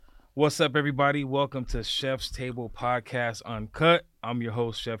What's up, everybody? Welcome to Chef's Table Podcast Uncut. I'm your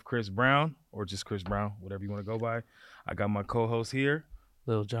host, Chef Chris Brown, or just Chris Brown, whatever you want to go by. I got my co-host here.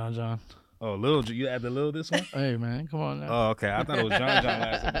 Lil John. Oh, Lil, you add the Lil this one? Hey, man, come on now. Oh, okay. I thought it was John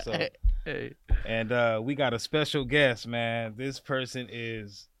last episode. Hey. And we got a special guest, man. This person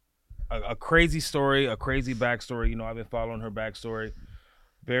is a crazy story, a crazy backstory. You know, I've been following her backstory.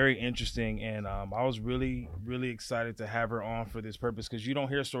 Very interesting, and I was really, really excited to have her on for this purpose because you don't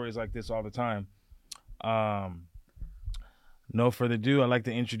hear stories like this all the time. No further ado, I'd like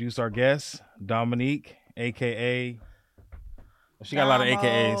to introduce our guest, Dominique, aka. She got a lot of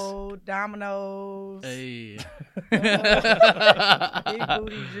AKAs. Dominoes. Hey. Big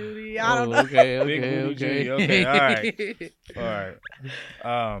Booty Judy. I don't know. Okay. Big Booty Judy. Okay, all right.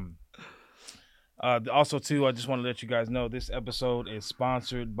 Also, too, I just want to let you guys know this episode is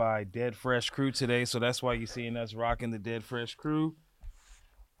sponsored by Dead Fresh Crew today, so that's why you're seeing us rocking the Dead Fresh Crew.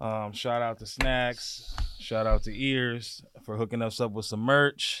 Shout out to Snacks, shout out to Ears for hooking us up with some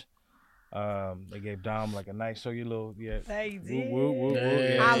merch. They gave Dom like a nice, show you a little, They did. Woo.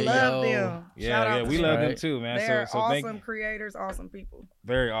 Hey, I Yeah, love them. Shout out to we them. love them too, man. They're so awesome creators, awesome people.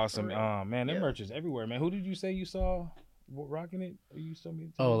 very awesome. For real. Man, them Yeah. merch is everywhere, man. Who did you say you saw rocking it? Or you saw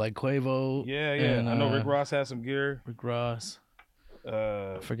me? Oh, like Quavo. Yeah. and, I know Rick Ross has some gear. Rick Ross.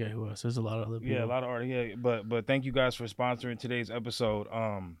 I forget who else. There's a lot of other people. Yeah, a lot of art. Yeah, but thank you guys for sponsoring today's episode.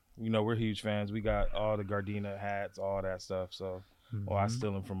 You know we're huge fans. We got all the Gardena hats, all that stuff. So, well, I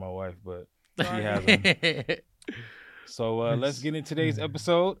steal them from my wife, but she has them. So let's get into today's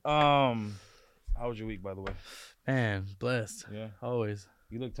episode. How was your week, by the way? Man, blessed. Yeah, Always.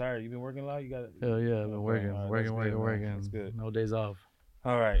 you look tired. You been working a lot. You got. Hell yeah, I've been working, All right, working. that's good, man. That's good. No days off.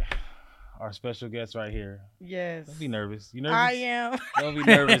 All right, our special guest right here. Yes. Don't be nervous. You nervous? I am. Don't be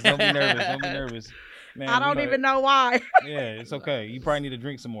nervous. Don't be nervous. Don't be nervous. Man, I don't even know why. Yeah, it's okay. You probably need to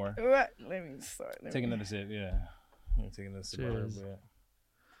drink some more. What? Let me start. Take another sip, yeah. Take another sip. Cheers. Yeah.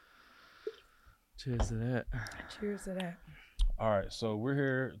 Cheers to that. Cheers to that. All right, so we're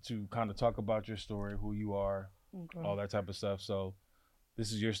here to kind of talk about your story, who you are, Okay. all that type of stuff. So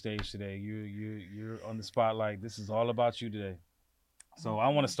this is your stage today. You're on the spotlight. This is all about you today. So I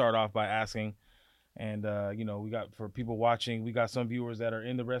want to start off by asking, and you know, we got, for people watching, we got some viewers that are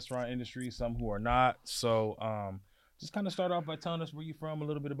in the restaurant industry, some who are not. So just kind of start off by telling us where you're from, a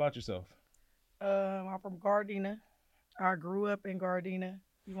little bit about yourself. I'm from Gardena. I grew up in Gardena.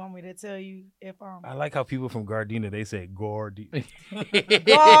 You want me to tell you if I'm I like how people from Gardena, they say Gardena.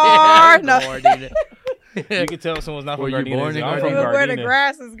 Gardena. You can tell someone's not from Were you Gardena. born in I'm from Gardena? Where the Gardena.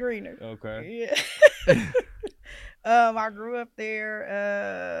 grass is greener. Okay. Yeah. I grew up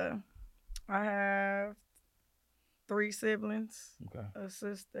there. I have 3 siblings. Okay.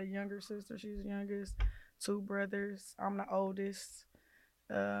 A younger sister. She's the youngest. 2 brothers. I'm the oldest.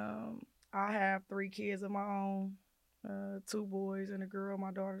 I have 3 kids of my own. 2 boys and a girl.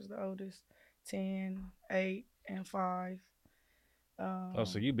 My daughter's the oldest. 10, 8, and 5. Oh,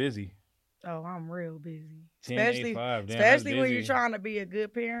 so you busy. Oh, I'm real busy. 10, Especially 8, 5. Damn, especially that's when you're busy. trying to be a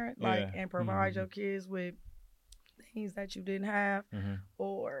good parent, like, Yeah. and provide your kids with things that you didn't have, Mhm.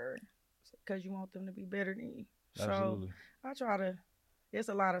 or because you want them to be better than you. Absolutely. So I try to. It's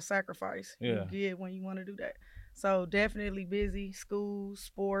a lot of sacrifice Yeah. you get when you want to do that. So definitely busy, school,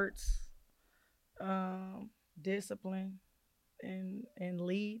 sports, discipline, and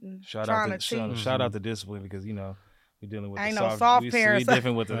leading. Shout trying out to to teach. shout out to discipline, because you know we're dealing with Ain't the no soft, soft we parents.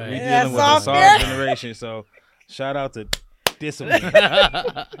 different with the Right. we Yeah, dealing with the soft soft parents. generation. So shout out to discipline.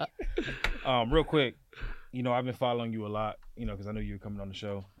 Real quick, you know, I've been following you a lot, you know, because I knew you were coming on the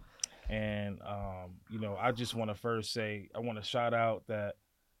show. And, you know, I just want to first say, I want to shout out that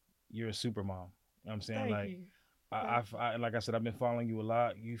you're a super mom. You know what I'm saying? Thank like, you. I like I said, I've been following you a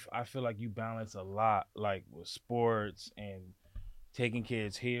lot. I feel like you balance a lot, like with sports and taking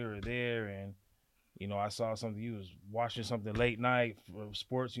kids here or there. And, you know, I saw something, you was watching something late night for a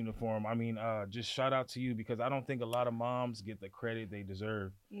sports uniform. I mean, just shout out to you, because I don't think a lot of moms get the credit they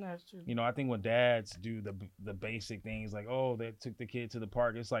deserve. That's true. You know, I think when dads do the basic things, like, oh, they took the kid to the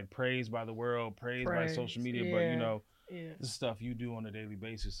park, it's like praised by the world, praised by social media. But, you yeah. know, Yeah. this is stuff you do on a daily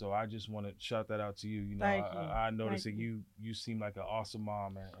basis. So I just want to shout that out to you. You know, Thank you. I noticed Thank that you seem like an awesome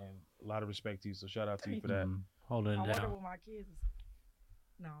mom, and a lot of respect to you. So shout out to you Thank for that. Holding I it wonder down. what my kids is.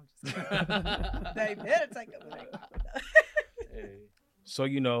 No, I'm just kidding. They better take up with it. So,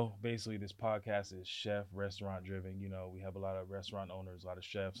 you know, basically this podcast is chef, restaurant driven. You know, we have a lot of restaurant owners, a lot of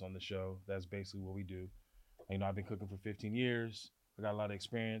chefs on the show. That's basically what we do. You know, I've been cooking for 15 years. I got a lot of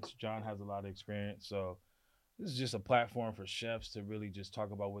experience. John has a lot of experience. So, this is just a platform for chefs to really just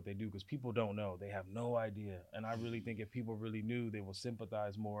talk about what they do, because people don't know. They have no idea. And I really think if people really knew, they will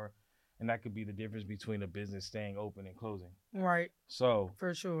sympathize more. And that could be the difference between a business staying open and closing. Right. So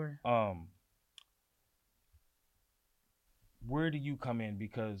for sure. Where do you come in?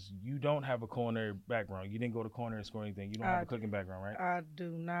 Because you don't have a culinary background. You didn't go to culinary school or anything. You don't have a cooking background, right? I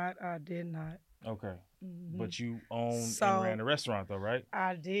do not. I did not. Okay. Mm-hmm. But you owned and ran a restaurant, though, right?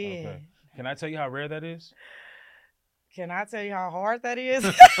 I did. Okay. Can I tell you how rare that is? Can I tell you how hard that is?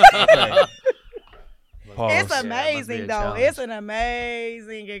 Okay. It's amazing, though. It's an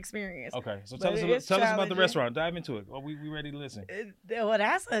amazing experience. Okay, so tell us about the restaurant. Dive into it. We ready to listen. Well,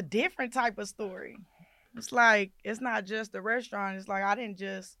 that's a different type of story. It's like, it's not just the restaurant. It's like I didn't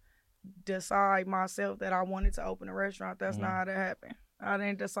just decide myself that I wanted to open a restaurant. That's not how that happened. I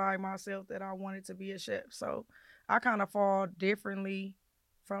didn't decide myself that I wanted to be a chef. So I kind of fall differently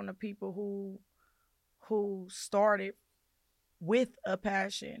from the people who started with a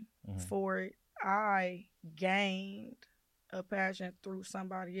passion for it. I gained a passion through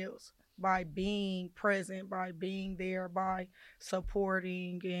somebody else by being present, by being there, by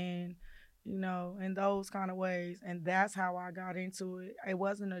supporting and, you know, in those kind of ways. And that's how I got into it. It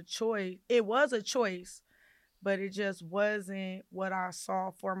wasn't a choice. It was a choice, but it just wasn't what I saw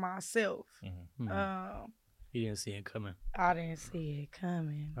for myself. You didn't see it coming. I didn't see it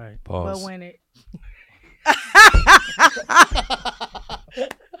coming. Right. Pause. But when it...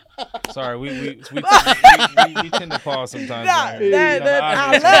 Sorry, we tend to pause sometimes. I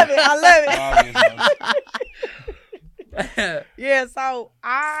love it. Yeah, so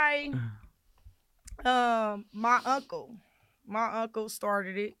my uncle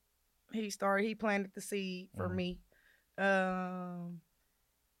started it. He planted the seed for me.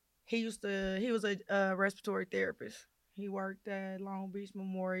 He was a respiratory therapist. He worked at Long Beach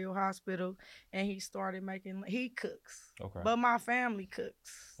Memorial Hospital, and he cooks. Okay. But my family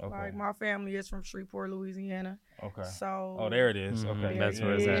cooks. Okay. Like, my family is from Shreveport, Louisiana. Okay. So. Oh, there it is. Okay. That's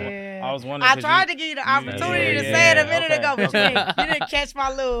where it's at. I was wondering. I tried to give you the opportunity to say it a minute ago, but you didn't catch my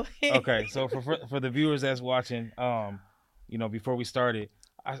little. Okay. So for the viewers that's watching, you know, before we started,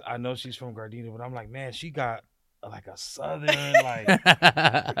 I know she's from Gardena, but I'm like, man, she got like a southern, like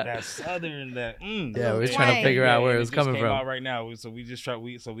that southern, that yeah, we're trying to figure out where it was coming from. Out right now, so we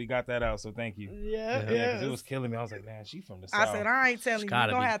got that out. So thank you. Yeah. Because it was killing me. I was like, man, she from the South. I said, I ain't telling you. You're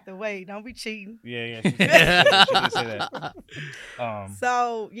gonna have to wait. Don't be cheating. Yeah. She did say that.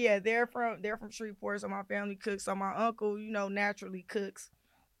 So yeah, they're from Shreveport. So my family cooks. So my uncle, you know, naturally cooks,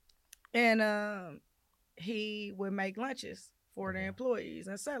 and he would make lunches for the employees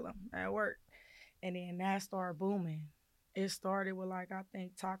and sell them at work. And then that started booming. It started with, like, I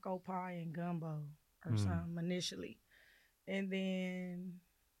think taco pie and gumbo or something initially. And then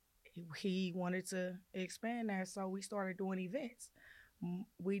he wanted to expand that, so we started doing events.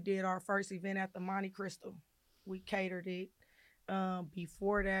 We did our first event at the Monte Cristo. We catered it.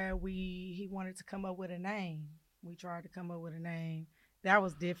 Before that, he wanted to come up with a name. We tried to come up with a name. That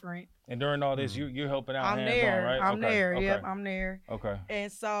was different. And during all this, you're helping out. I'm there. Right? I'm there. Okay. Yep, I'm there. Okay.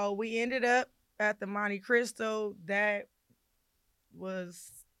 And so we ended up at the Monte Cristo. It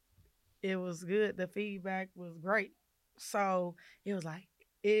was good. The feedback was great. So it was like,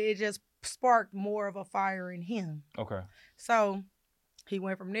 it just sparked more of a fire in him. Okay. So he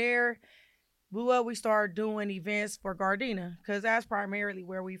went from there, blew up. We started doing events for Gardena, because that's primarily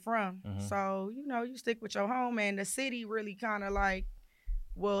where we from. So, you know, you stick with your home, and the city really kind of like,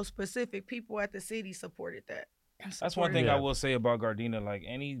 well, specific people at the city supported that. That's one thing I will say about Gardena. Like,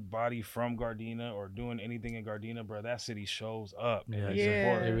 anybody from Gardena or doing anything in Gardena, bro, that city shows up. Yeah,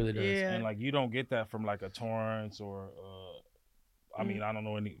 it really does. Yeah. And like, you don't get that from like a Torrance or I mean, I don't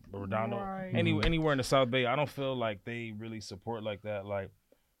know, any Redondo, anywhere in the South Bay. I don't feel like they really support like that. Like,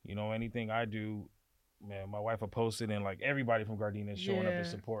 you know, anything I do, man, my wife will post it, and like everybody from Gardena is showing up and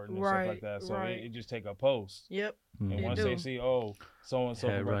supporting and stuff like that. So it just take a post. Yep. And once they see, oh, so and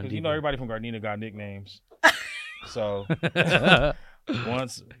so, because you know everybody from Gardena got nicknames. So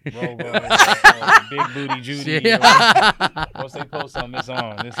once Big Booty Judy, once they post something, it's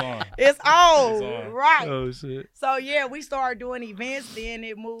on. It's on. Right. Oh shit. So yeah, we started doing events. Then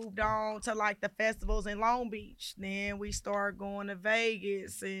it moved on to like the festivals in Long Beach. Then we started going to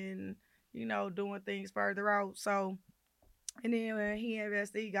Vegas and, you know, doing things further out. So, and then when he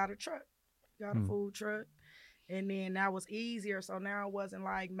invested, he got a truck, got a food truck. And then that was easier. So now it wasn't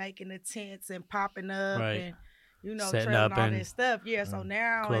like making the tents and popping up and, you know, setting trailing up all and that stuff. Yeah, so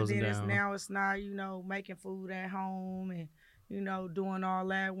now, and then down. it's not, you know, making food at home and, you know, doing all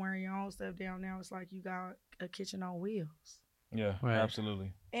that, wearing your own stuff down. Now it's like you got a kitchen on wheels. Yeah,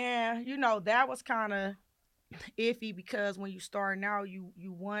 absolutely. And, you know, that was kind of iffy because when you starting out, you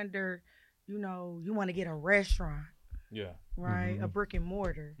wonder, you know, you want to get a restaurant, Yeah. right? A brick and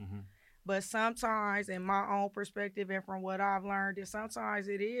mortar. But sometimes, in my own perspective and from what I've learned, is sometimes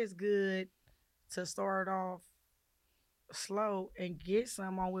it is good to start off slow and get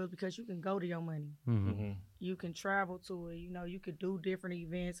some on wheels because you can go to your money. You can travel to it. You know, you could do different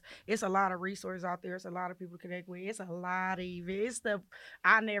events. It's a lot of resources out there. It's a lot of people to connect with. It's a lot of events. It's stuff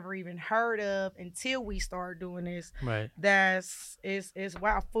I never even heard of until we start doing this. Right. It's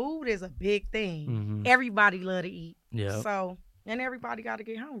wow. Food is a big thing. Everybody love to eat. Yeah. So, and everybody got to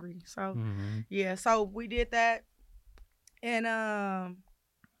get hungry. So, yeah. So we did that and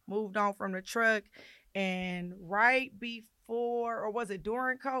moved on from the truck. And right before, or was it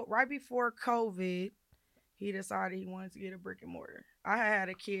during COVID? Right before COVID, he decided he wanted to get a brick and mortar. I had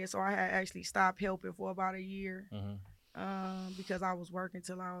a kid, so I had actually stopped helping for about a year, because I was working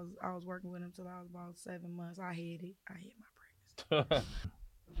till I was working with him till I was about 7 months. I hit my pregnancy.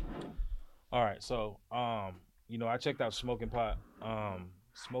 All right, so you know, I checked out Smoking Pot.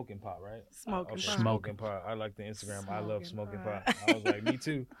 Smoking Pot, right? Smoking Pot. Smoking Pot. I like the Instagram. I love Smoking Pot. Pot. I was like, me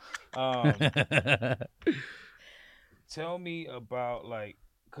too. Tell me about, like,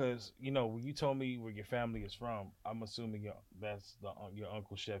 cause you know when you told me where your family is from, I'm assuming your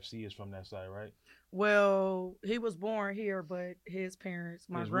Uncle Chef C is from that side, right? Well, he was born here, but his parents,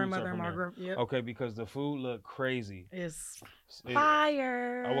 my grandmother and my grandpa. Yep. Okay, because the food looked crazy. It's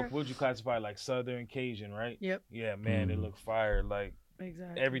fire. What would you classify, like Southern Cajun, right? Yep. Yeah, man, it looked fire. Like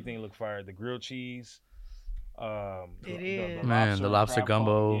exactly everything looked fire. The grilled cheese. The lobster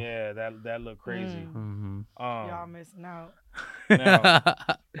gumbo. Yeah, that looked crazy. Y'all missing out. Now,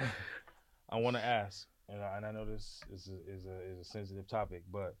 I want to ask, and I know this is a sensitive topic,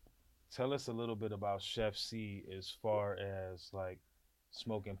 but tell us a little bit about Chef C as far as like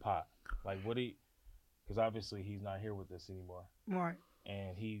Smoking Pot. Like because obviously he's not here with us anymore. Right.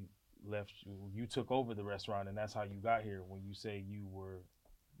 And he left, you took over the restaurant, and that's how you got here. When you say you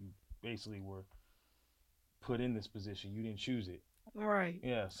basically were put in this position, you didn't choose it. Right.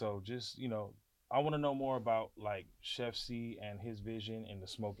 Yeah, so just, you know, I want to know more about like Chef C and his vision in the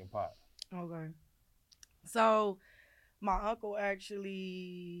Smoking Pot. Okay. So my uncle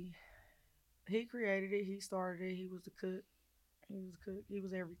actually, he created it. He started it. He was the cook. He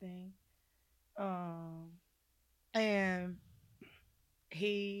was everything. And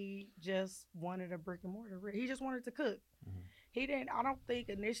he just wanted a brick and mortar. He just wanted to cook. He didn't, I don't think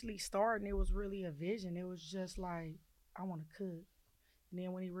initially starting it was really a vision. It was just like, I want to cook. And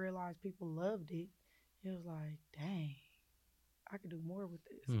then when he realized people loved it, he was like, dang, I could do more with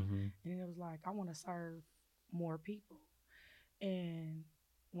this. And it was like, I want to serve more people. And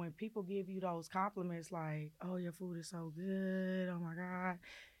when people give you those compliments like, oh, your food is so good, oh my God,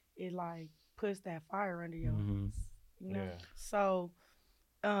 it like puts that fire under your ass, you know? Yeah. So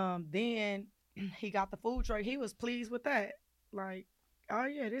then he got the food truck. He was pleased with that. Like, oh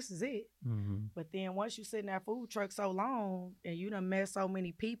yeah, this is it. But then once you sit in that food truck so long and you done met so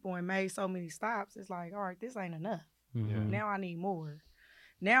many people and made so many stops, it's like, all right, this ain't enough. Now I need more.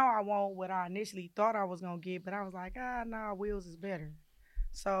 Now I want what I initially thought I was gonna get, but I was like, nah, Wheels is better.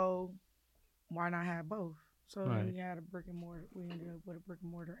 So why not have both? So then we had a brick and mortar. We ended up with a brick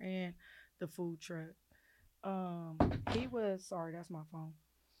and mortar and the food truck. Sorry, that's my phone.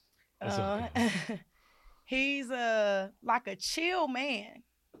 Okay. He's like a chill man,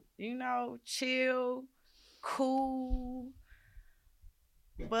 you know, chill, cool,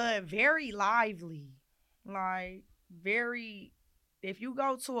 but very lively. Like if you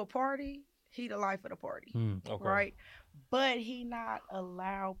go to a party, he the life of the party, okay. Right? But he not a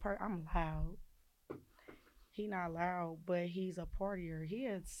loud I'm loud. He not loud, but he's a partier.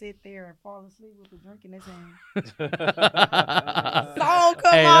 He'll sit there and fall asleep with a drink in his hand. Song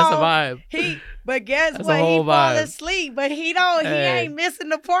come on. That's a vibe. But guess what? He fall asleep, but he ain't missing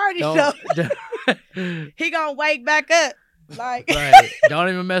the party though. He gonna wake back up. Like don't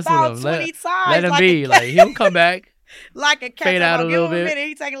even mess with him. 20 times. Let him be. Like he'll come back. Like a cat. Fade out a little bit.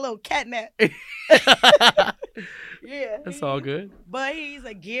 He taking a little cat nap. Yeah. That's all good. But he's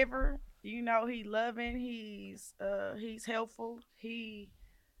a giver. You know, he loving, he's helpful. He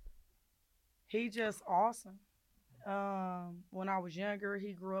just awesome. When I was younger,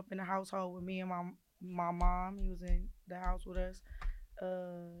 he grew up in the household with me and my mom. He was in the house with us.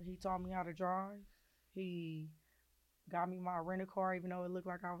 He taught me how to drive. He got me my rental car, even though it looked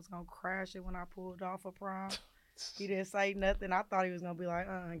like I was gonna crash it when I pulled off of prom. He didn't say nothing. I thought he was gonna be like,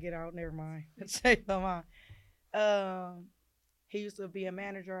 get out, never mind. Change my mind. He used to be a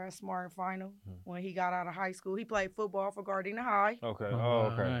manager at Smart Final when he got out of high school. He played football for Gardena High. Okay. Oh,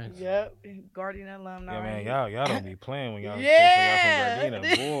 Oh, okay. nice. Yep, Gardena alumni. Yeah, man, y'all don't be playing when y'all Yeah. from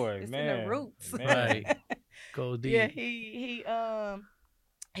Gardena, boy, It's man. in the roots. Man. Right. Go deep. Yeah,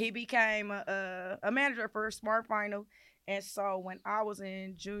 he became a manager for Smart Final, and so when I was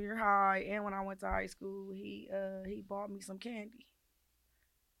in junior high and when I went to high school, he bought me some candy,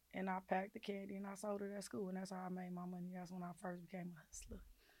 and I packed the candy and I sold it at school, and that's how I made my money. That's when I first became a hustler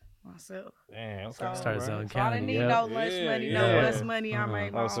myself. Damn, okay. So, Started selling so I didn't candy. need Yep. no lunch money, no yeah. bus money. I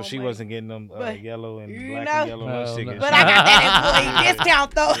made my Oh, so own she money. wasn't getting them But, yellow and you black know- and yellow lunch Oh, tickets. But I got that employee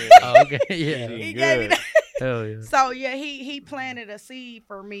discount though. Oh, okay. Yeah. He gave me that. Hell yeah. So yeah, he planted a seed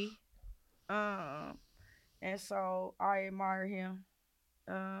for me, and so I admire him,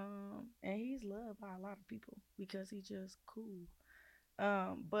 and he's loved by a lot of people because he's just cool.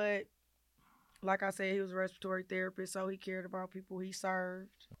 But like I said, he was a respiratory therapist, so he cared about people he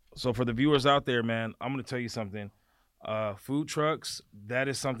served. So for the viewers out there, man, I'm gonna tell you something. Food trucks, that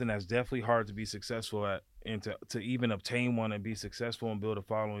is something that's definitely hard to be successful at, and to even obtain one and be successful and build a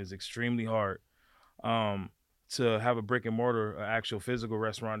following is extremely hard. To have a brick and mortar, an actual physical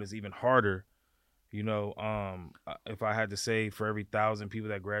restaurant is even harder. You know, if I had to say for every 1,000 people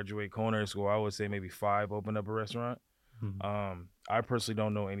that graduate culinary school, I would say maybe 5 open up a restaurant. Mm-hmm. I personally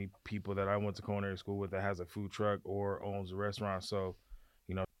don't know any people that I went to culinary school with that has a food truck or owns a restaurant. So,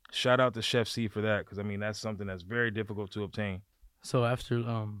 you know, shout out to Chef C for that, because I mean that's something that's very difficult to obtain. So after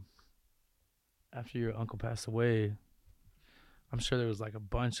your uncle passed away, I'm sure there was like a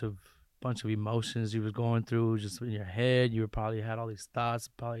bunch of emotions you was going through just in your head. You probably had all these thoughts,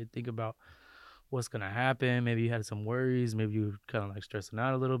 probably think about what's gonna happen. Maybe you had some worries. Maybe you were kind of like stressing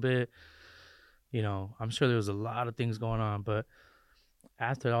out a little bit. You know, I'm sure there was a lot of things going on. But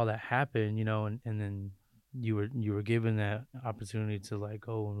after all that happened, you know, and then you were given that opportunity to like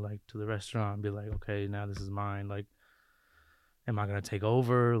go like to the restaurant and be like, okay, now this is mine. Like, am I gonna take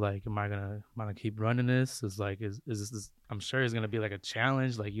over? Like, am I gonna keep running this? It's like, is this? I'm sure it's gonna be like a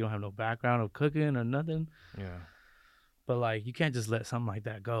challenge. Like, you don't have no background of cooking or nothing. Yeah. But like, you can't just let something like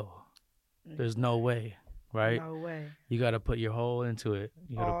that go. There's no way, right? No way. You got to put your whole into it.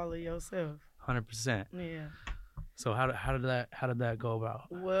 You gotta, All of yourself. 100%. Yeah. So how did that go about?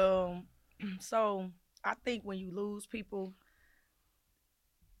 Well, so I think when you lose people,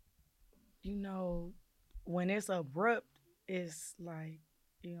 you know, when it's abrupt, it's like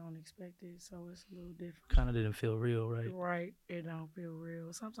you don't expect it, so it's a little different. Kind of didn't feel real, right? Right, it don't feel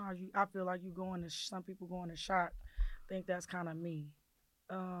real. Sometimes I feel like you go into some people go into shock. I think that's kind of me.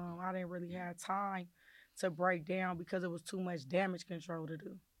 I didn't really have time to break down because it was too much damage control to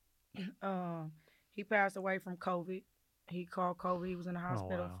do. He passed away from COVID. He caught COVID. He was in the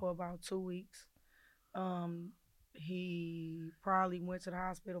hospital for about 2 weeks. He probably went to the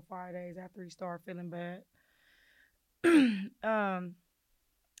hospital 5 days after he started feeling bad. And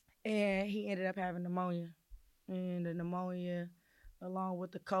he ended up having pneumonia. And the pneumonia, along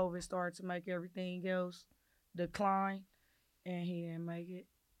with the COVID, started to make everything else decline. And he didn't make it.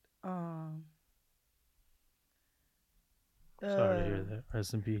 Sorry to hear that.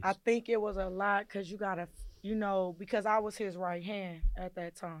 Rest in peace. I think it was a lot because you gotta, you know, because I was his right hand at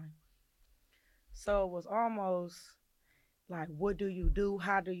that time. So it was almost like, what do you do?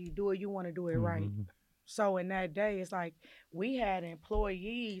 How do you do it? You want to do it right. So in that day, it's like we had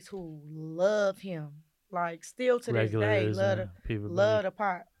employees who love him, like still to this day, love the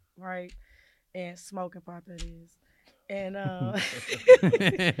pot, right? And smoking pot, that is. And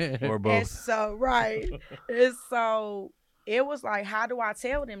or both. And so right. And so it was like, how do I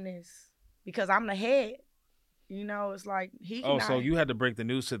tell them this? Because I'm the head. You know, it's like he. Oh, so you had to break the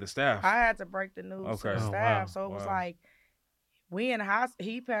news to the staff. I had to break the news to the staff. So it was like, we in the hospital.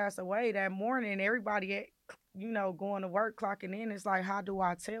 He passed away that morning. Everybody, you know, going to work, clocking in. It's like, how do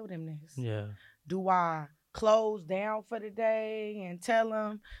I tell them this? Yeah. Do I close down for the day and tell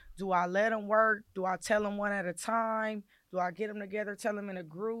them? Do I let them work? Do I tell them one at a time? Do I get them together, tell them in a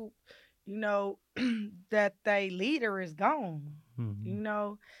group, you know, that their leader is gone, you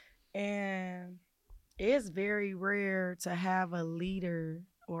know? And it's very rare to have a leader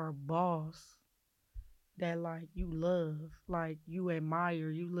or a boss that, like, you love, like, you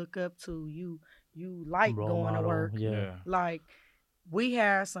admire, you look up to, you like going to work. Yeah. Like, we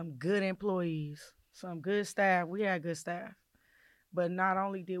had some good employees, some good staff. We had good staff. But not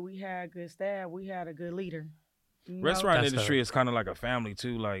only did we have good staff, we had a good leader. Restaurant industry is kind of like a family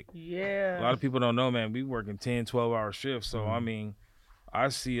too. Like, yeah, a lot of people don't know, man, we working 10, 12-hour shifts. So, I mean, I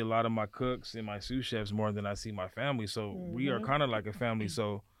see a lot of my cooks and my sous chefs more than I see my family. So we are kind of like a family.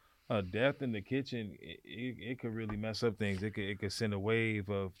 So A death in the kitchen, it could really mess up things. It could send a wave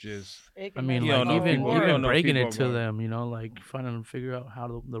of just It I can mean, make you it don't like know so if even people you horrible. don't even know if breaking people it are to going. them, like trying to figure out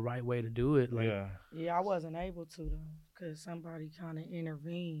how the right way to do it. Like, Yeah. Yeah, I wasn't able to though, cause somebody kind of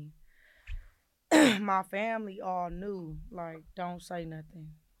intervened. My family all knew, like, don't say nothing.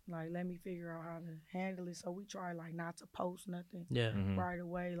 Like, let me figure out how to handle it. So we tried like not to post nothing yeah, Hmm. right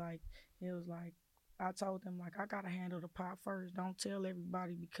away. Like it was like I told them like I gotta handle the pot first. Don't tell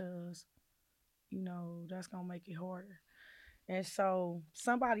everybody because that's gonna make it harder. And so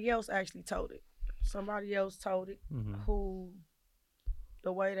somebody else actually told it. Somebody else told it hmm who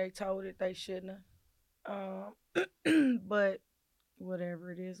the way they told it they shouldn't have. But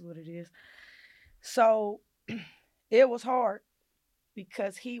whatever it is, what it is. So it was hard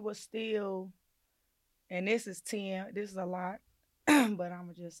because he was still, and this is 10, this is a lot, but I'm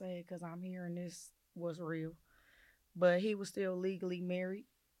going to just say it because I'm hearing this was real. But he was still legally married,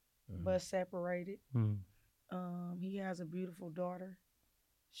 Hmm. but separated. mm. He has a beautiful daughter.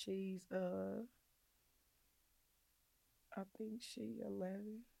 She's, I think she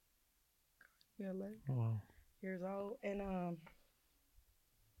 11 Wow. years old. And,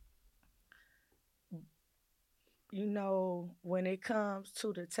 when it comes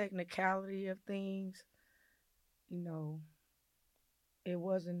to the technicality of things, you know, it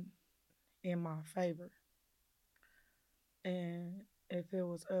wasn't in my favor. And if it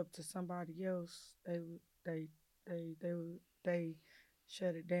was up to somebody else, they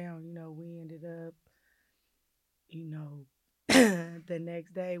shut it down. We ended up, you know, the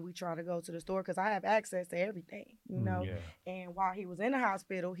next day we try to go to the store because I have access to everything, Mm. Yeah. And while he was in the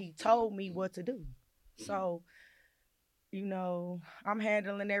hospital, he told me what to do. So, I'm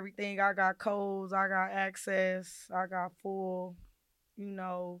handling everything. I got codes, I got access, I got full, you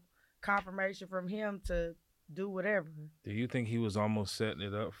know, confirmation from him to do whatever. Do you think he was almost setting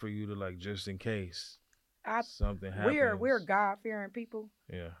it up for you to like just in case I something we're happens? God fearing people,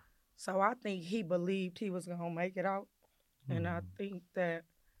 Yeah. so I think he believed he was gonna make it out, and I Mm. think that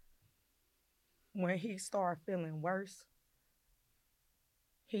when he started feeling worse,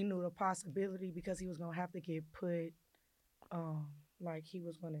 he knew the possibility because he was gonna have to get put, um, like he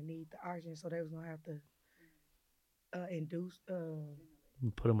was gonna need the oxygen, so they was gonna have to induce,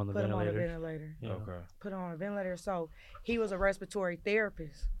 Put him on the put him on a ventilator. ventilator, Yeah. Okay. put him on a ventilator. So he was a respiratory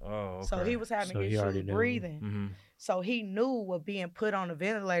therapist, Oh, so he okay. was having So he already issues knew. breathing. Mm-hmm. So he knew what being put on a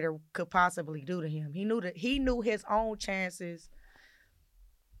ventilator could possibly do to him. He knew his own chances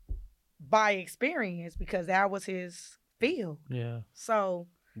by experience because that was his field. Yeah. So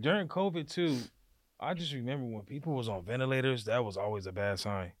During COVID too, I just remember when people was on ventilators, that was always a bad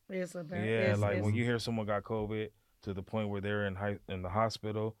sign. it's a bad, Yeah, like it's when you hear someone got COVID to the point where they're in the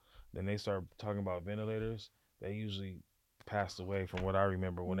hospital, then they start talking about ventilators. They usually passed away from what I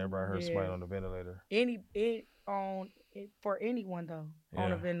remember whenever I heard yeah. somebody on the ventilator. For anyone though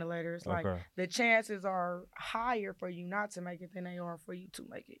on a Yeah. ventilator, it's like Okay. the chances are higher for you not to make it than they are for you to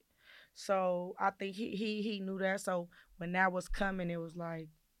make it. So I think he knew that. So when that was coming, it was like,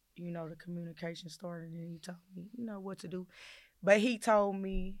 the communication started, and he told me, what to do. But he told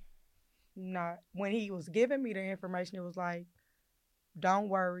me not when he was giving me the information. It was like, don't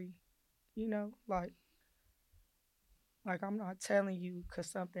worry, like I'm not telling you because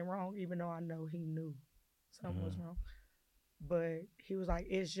something wrong, even though I know he knew something was Hmm. wrong. But he was like,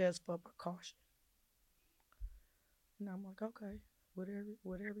 it's just for precaution. And I'm like, okay,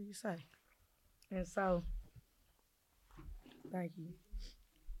 whatever you say. And so, thank you.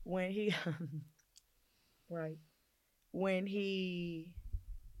 When he, right, when he,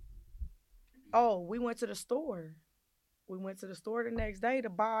 oh, we went to the store. We went to the store the next day to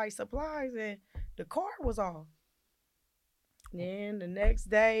buy supplies, and the car was off. Then the next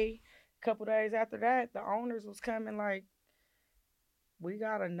day, a couple days after that, the owners was coming like, we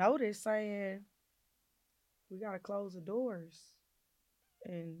got a notice saying we got to close the doors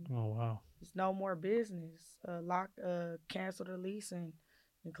and Oh wow. it's no more business. Cancel the lease and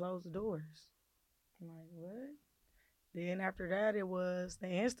close the doors. I'm like, what? Then after that, it was the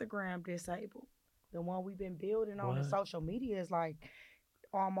Instagram disabled. The one we've been building on in What? social media is like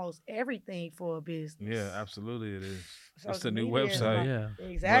almost everything for a business. Yeah, absolutely it is. It's the Social new media is Oh website. like yeah.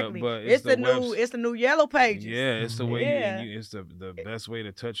 exactly. But it's It's the the new webs. it's the new yellow pages. Yeah, it's the way you and Yeah. you. It's the best way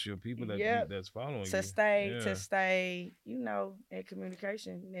to touch your people Yep. that's following To you. stay Yeah, to stay, in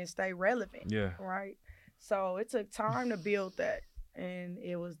communication and stay relevant, yeah. right? So it took time to build that, and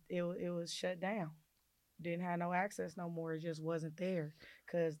it was shut down. Didn't have no access no more. It just wasn't there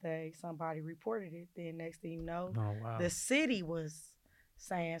because somebody reported it. Then next thing you know, Oh wow. the city was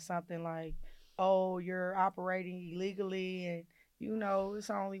saying something like, "Oh, you're operating illegally, and it's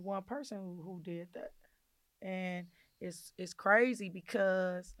only one person who did that. And it's crazy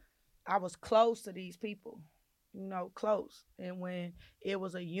because I was close to these people, close. And when it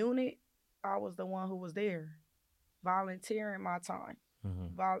was a unit, I was the one who was there, volunteering my time,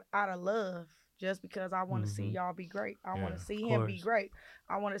 out of love, just because I want to see y'all be great. I want to see him be great.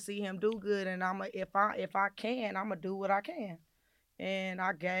 I want to see him do good. And if I can, I'm gonna do what I can. And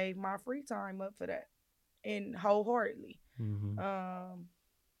I gave my free time up for that, and wholeheartedly,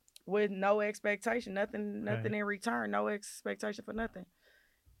 with no expectation, nothing in return, no expectation for nothing.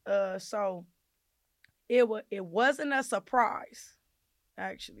 So it wasn't a surprise,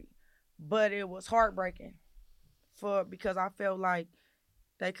 actually, but it was heartbreaking because I felt like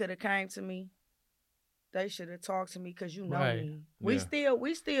they could have came to me. They should have talked to me because me. We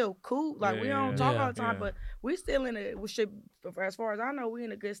still cool. Like we don't talk all the time, but we still as far as I know, we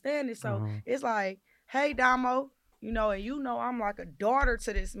in a good standing. So it's like, hey, Damo, and I'm like a daughter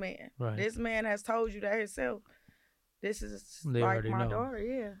to this man. Right. This man has told you that himself. This is like my daughter,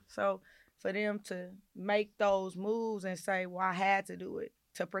 yeah. So for them to make those moves and say, well, I had to do it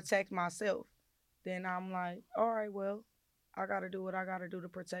to protect myself, then I'm like, all right, well, I got to do what I got to do to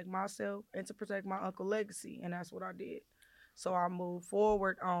protect myself and to protect my uncle's legacy. And that's what I did. So I moved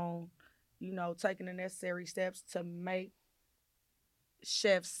forward on, taking the necessary steps to make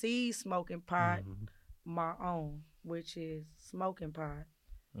Chef C's smoking pot my own, which is smoking pot.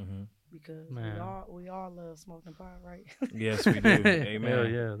 Because we all love smoking pot, right? Yes, we do. Amen. Hell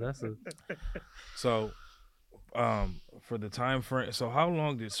yeah, that's a. So, for the time frame, so how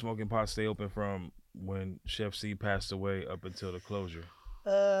long did Smoking Pot stay open from when Chef C passed away up until the closure?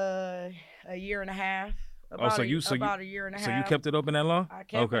 A year and a half. About a year and a half. So you kept it open that long? I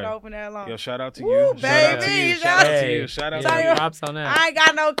kept it open that long. Yo, shout out to Woo, you. Baby, shout out to you. Shout out to you. Props on that. I ain't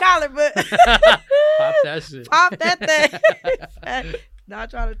got no collar, but pop that shit. Pop that thing. Not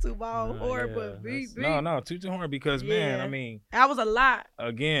trying to toot my own horn, but beat. No, toot your horn because, man, I mean. That was a lot.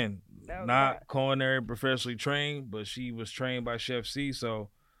 Again, not culinary professionally trained, but she was trained by Chef C. So,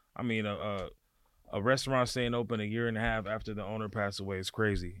 I mean, a restaurant staying open a year and a half after the owner passed away is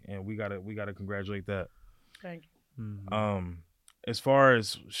crazy. And we gotta congratulate that. Thank you. As far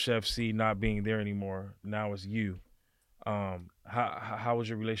as Chef C not being there anymore, now it's you. How was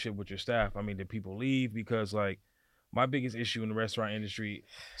your relationship with your staff? I mean, did people leave? Because, like, my biggest issue in the restaurant industry,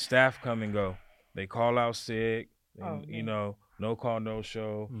 staff come and go. They call out sick, and, no call, no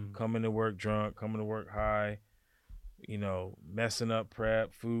show, coming to work drunk, coming to work high, messing up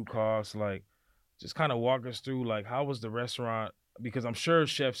prep, food costs. Like, just kind of walk us through, like, how was the restaurant? Because I'm sure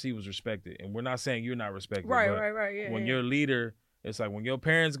Chef C was respected, and we're not saying you're not respected. Right. Yeah, when you're a leader, it's like when your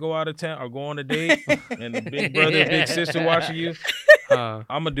parents go out of town or go on a date, and the big brother, big sister watching you. I'm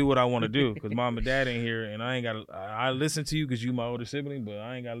gonna do what I want to do because mom and dad ain't here, and I ain't got. I listen to you because you my older sibling, but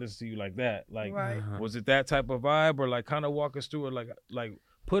I ain't gotta listen to you like that. Like, was it that type of vibe, or like kind of walk us through it, like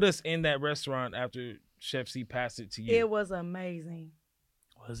put us in that restaurant after Chef C passed it to you? It was amazing.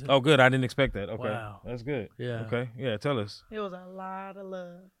 Was it? Oh, good. I didn't expect that. Okay, wow, that's good. Yeah. Okay, yeah. Tell us. It was a lot of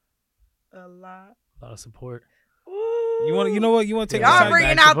love, a lot of support. Ooh. You want to take y'all this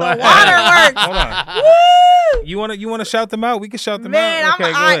bringing out the waterworks. Hold on. Woo! You want to shout them out? We can shout them Man, out.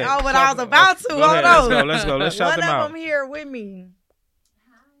 Okay, go ahead. But I was about to. Hold on. Let's go. Let's shout them out. One of them here with me.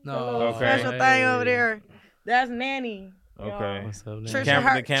 No. Special thing over there. That's Nanny. Okay. What's up, Nanny? The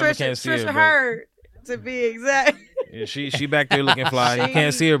camera can't see her. Trisha Hurd, to be exact. Yeah, she back there looking fly. You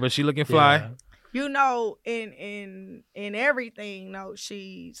can't see her, but she looking fly. Yeah. In everything,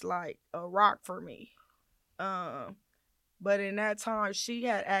 she's like a rock for me. But in that time, she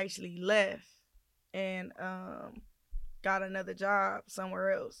had actually left and got another job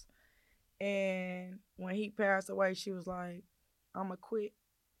somewhere else. And when he passed away, she was like, I'm going to quit.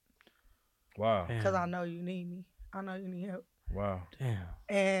 Wow. Because I know you need me. I know you need help. Wow. Damn.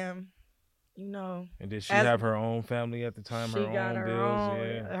 And, And did she have her own family at the time? She got her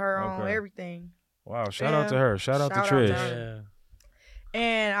own, her own everything. Wow. Shout out to her. Shout out to Trish. Yeah.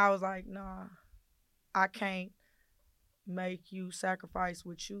 And I was like, nah, I can't make you sacrifice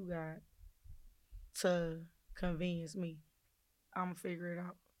what you got to convenience me. I'm going to figure it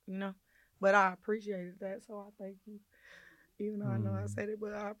out, But I appreciated that, so I thank you. Even though I know I said it,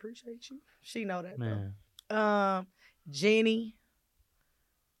 but I appreciate you. She know that, though. Jenny,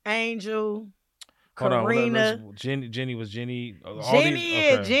 Angel, Karina. Jenny was Jenny.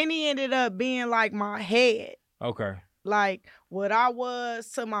 Jenny ended up being like my head. Okay. Like what I was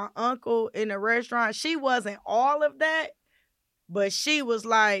to my uncle in the restaurant, she wasn't all of that, but she was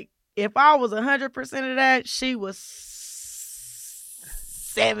like, if I was 100% of that, she was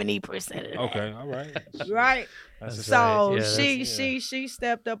 70% of that. Okay, all right. Right. That's a So Yeah, she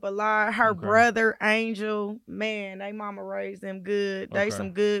stepped up a lot. Her Okay. brother Angel, man, they mama raised them good. They Okay.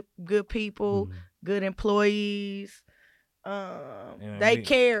 some good people, good employees. They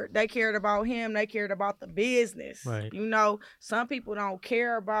cared about him. They cared about the business. Right. You know, some people don't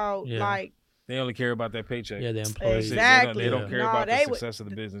care about like. They only care about their paycheck. Yeah, the employees. Exactly. They don't care about the success of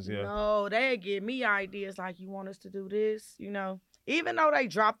the business. Yeah. No, they give me ideas like, you want us to do this, you know. Even though they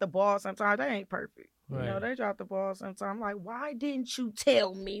drop the ball sometimes, they ain't perfect. Right. You know, they drop the ball sometimes. I'm like, why didn't you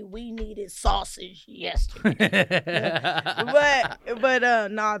tell me we needed sausage yesterday?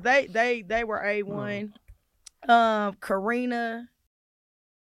 but no, they were A1. Karina,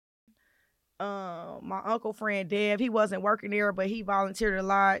 my uncle friend Dev, he wasn't working there, but he volunteered a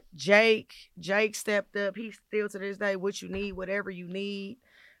lot. Jake stepped up. He's still to this day, what you need, whatever you need.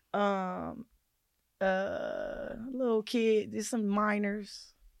 Little kid, there's some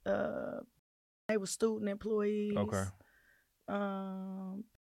minors. They were student employees. Okay. For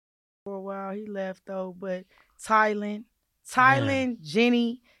a while he left though, but Tylen,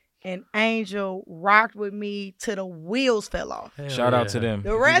 Jenny, and Angel rocked with me till the wheels fell off. Shout out to them.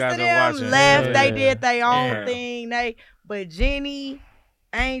 The rest of them left. They did their own thing. But Jenny,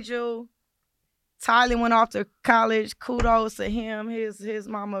 Angel, Tylen went off to college. Kudos to him. His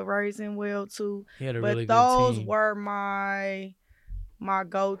mama raised him well too. He had a but really those good team. were my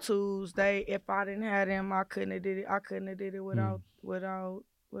go-tos. If I didn't have them, I couldn't have did it. I couldn't have did it without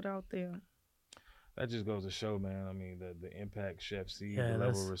them. That just goes to show, man. I mean, the impact Chef C, Yeah, the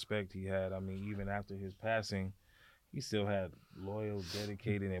level of respect he had. I mean, even after his passing, he still had loyal,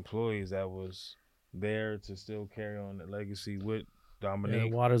 dedicated employees that was there to still carry on the legacy with Dominique. Yeah,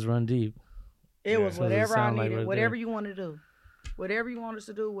 the waters run deep. It was whatever I needed, like whatever you want to do. Whatever you want us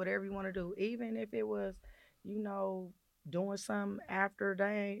to do, whatever you want to do. Even if it was, doing something after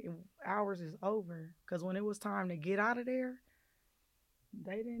hours is over. Because when it was time to get out of there,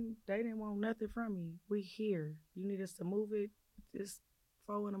 they didn't want nothing from me. We here. You need us to move it. It's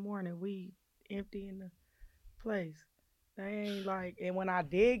 4 a.m. We empty in the place. They ain't like. And when I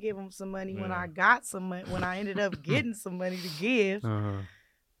did give them some money, when I got some money, when I ended up getting some money to give,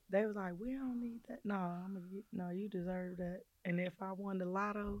 they was like, "We don't need that. No, you deserve that." And if I won the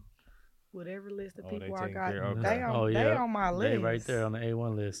lotto, whatever list of people I got, they on my list. They right there on the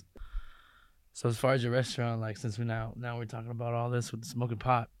A1 list. So as far as your restaurant, like since now we're talking about all this with the smoking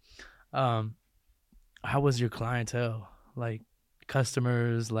pot, how was your clientele? Like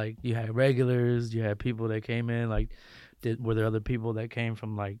customers, like you had regulars, you had people that came in, like were there other people that came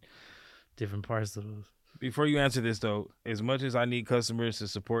from like different parts of Before you answer this though, as much as I need customers to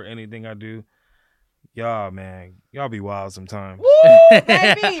support anything I do, y'all be wild sometimes. Woo,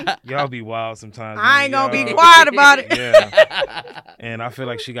 baby. Y'all be wild sometimes. I ain't gonna be quiet about it. Yeah. And I feel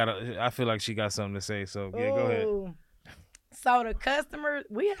like she got something to say. So yeah, go ahead. So the customers,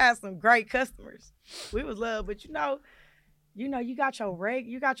 we had some great customers. We was love, but you got your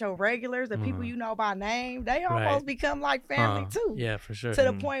regulars, the people you know by name. They almost become like family too. Yeah, for sure. To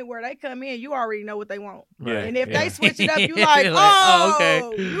the point where they come in, you already know what they want. Yeah. And if they switch it up, you like, okay,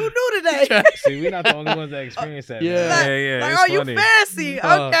 you new today. See, we're not the only ones that experience that. Yeah. Man. Like, it's you funny. fancy?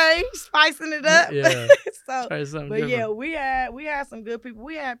 Okay, spicing it up. Yeah. Yeah, we had some good people.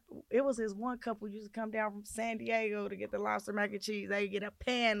 It was this one couple used to come down from San Diego to get the lobster mac and cheese. They get a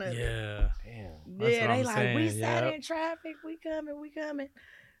pan of it. Yeah. Damn. Yeah, they like, we sat in traffic, we coming.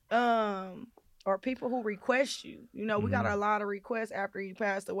 Or people who request you. We got a lot of requests after he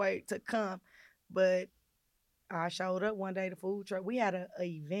passed away to come. But I showed up one day, the food truck. We had a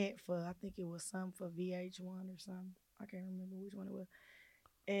event for, I think it was something for VH1 or something. I can't remember which one it was.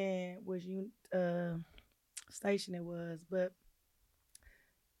 And which station it was. But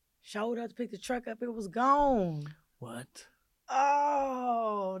showed up to pick the truck up, it was gone. What?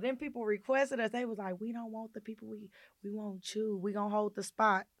 Oh, then people requested us. They was like, we don't want the people, we want you. We gonna hold the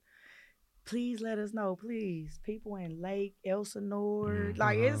spot. Please let us know, please. People in Lake, Elsinore,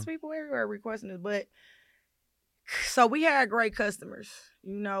 like it's people everywhere requesting us. But so we had great customers.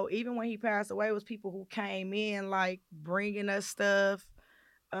 Even when he passed away, it was people who came in like bringing us stuff.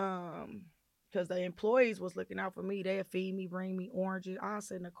 Because the employees was looking out for me. They'd feed me, bring me oranges. I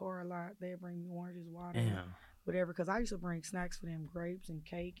sit in the car a lot. They'd bring me oranges, water. Whatever, because I used to bring snacks for them, grapes and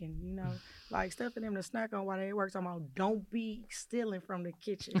cake and, like stuff for them to snack on while they work. Talking about, don't be stealing from the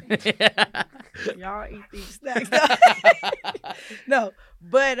kitchen. Y'all eat these snacks. No,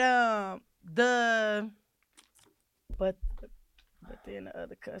 but then the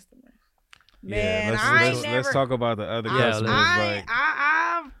other customers. Man, let's talk about the other customers.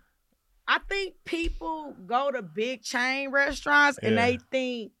 I think people go to big chain restaurants and they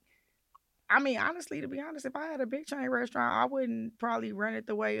think, I mean, honestly, to be honest, if I had a big chain restaurant, I wouldn't probably run it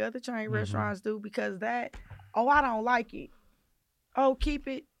the way other chain restaurants do because I don't like it. Oh, keep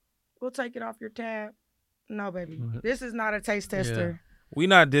it. We'll take it off your tab. No, baby. This is not a taste tester. We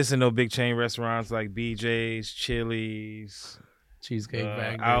not dissing no big chain restaurants like BJ's, Chili's, Cheesecake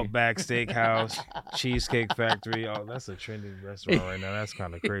Factory, Outback Steakhouse, Cheesecake Factory. Oh, that's a trending restaurant right now. That's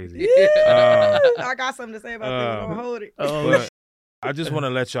kind of crazy. I got something to say about that. Don't hold it. But I just want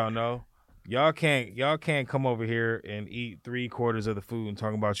to let y'all know, y'all can't come over here and eat 3/4 of the food and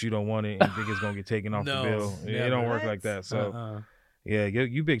talk about you don't want it and think it's gonna get taken off the bill. It don't work like that. So. Yeah,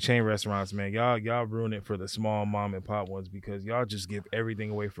 you big chain restaurants, man. Y'all ruin it for the small mom and pop ones because y'all just give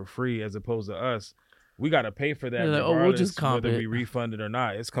everything away for free as opposed to us. We gotta pay for that regardless, we'll just whether we refund it or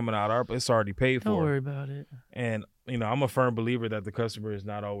not. It's coming out it's already paid for. Don't worry about it. And I'm a firm believer that the customer is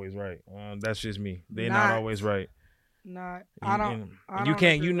not always right. That's just me. They're not always right. I you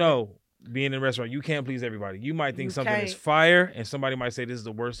can't. Being in a restaurant, you can't please everybody. You might think something is fire, and somebody might say this is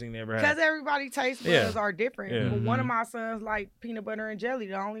the worst thing they ever had. Because everybody's taste buds are different. Yeah. But one of my sons like peanut butter and jelly.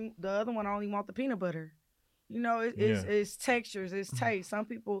 The other one only want the peanut butter. It's textures, it's taste. Some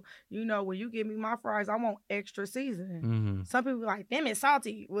people, when you give me my fries, I want extra seasoning. Some people like, damn, it's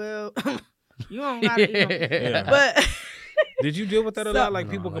salty. Well, you don't gotta eat them. But did you deal with that a lot? Like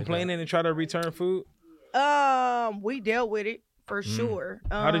people complaining and try to return food? We dealt with it. For sure.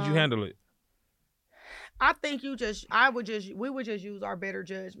 How did you handle it? I think we would just use our better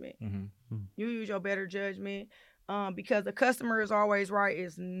judgment. You use your better judgment, because the customer is always right.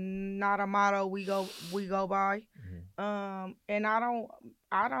 It's not a motto we go by. And I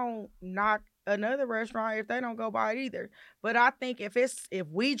don't knock another restaurant if they don't go by it either. But I think if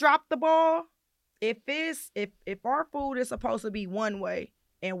we drop the ball, if our food is supposed to be one way,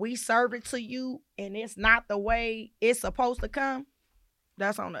 and we serve it to you and it's not the way it's supposed to come,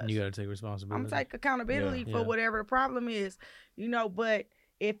 that's on us. You got to take responsibility. I'm going to take accountability for whatever the problem is, but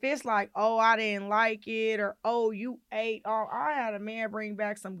if it's like, oh, I didn't like it, or, oh, you ate all, I had a man bring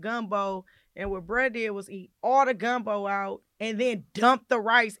back some gumbo, and what Brett did was eat all the gumbo out and then dump the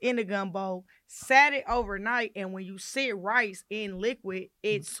rice in the gumbo, sat it overnight, and when you sit rice in liquid,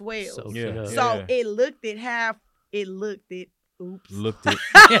 it swells. So it looked it. Oops. Looked it.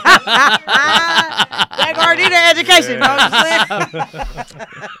 That already the education.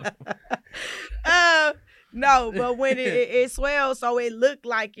 No, but when it swelled, so it looked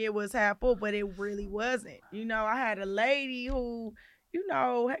like it was half full, but it really wasn't. I had a lady who,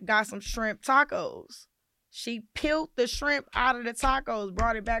 got some shrimp tacos. She peeled the shrimp out of the tacos,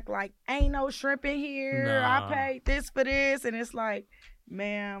 brought it back like, ain't no shrimp in here. I paid this for this. And it's like,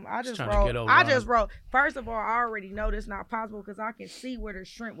 ma'am, I just wrote. First of all, I already know this not possible because I can see where the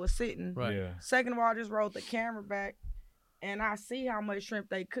shrimp was sitting. Right. Yeah. Second of all, I just rolled the camera back, and I see how much shrimp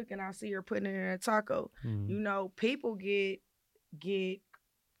they cook, and I see her putting it in a taco. People can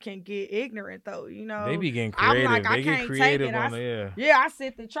get ignorant though. They be getting creative. I'm like, they get creative on it. Yeah, I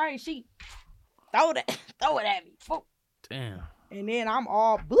sit the tray. She throw it at me. Damn. And then I'm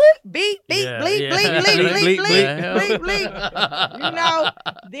all bleep, beep, beep, bleep, bleep, bleep, bleep, bleep.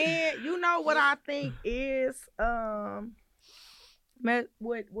 Then what I think is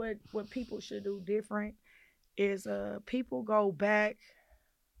what people should do different is people go back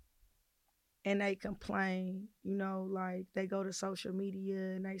and they complain, like they go to social media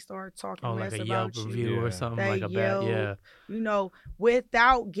and they start talking mess like a about Yelp you. review or something they like a yell, bad,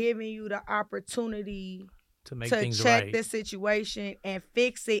 without giving you the opportunity to make things check right. the situation and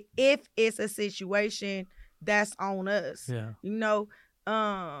fix it if it's a situation that's on us. Yeah.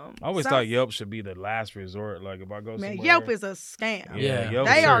 I always thought Yelp should be the last resort. Like if I go somewhere. Yelp is a scam. Yelp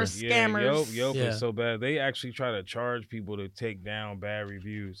they are scammers. Yelp is so bad. They actually try to charge people to take down bad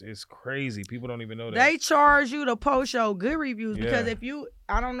reviews. It's crazy. People don't even know that. They charge you to post your good reviews because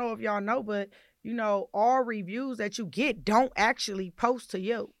I don't know if y'all know, but all reviews that you get don't actually post to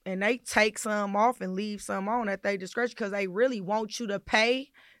Yelp, and they take some off and leave some on at their discretion because they really want you to pay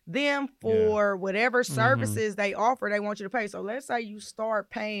them for whatever services they offer. They want you to pay. So let's say you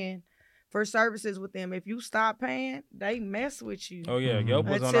start paying for services with them. If you stop paying, they mess with you. Oh yeah, Yelp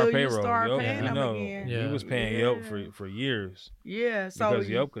was on our payroll. Yelp, he was paying Yelp for years. Yeah, so because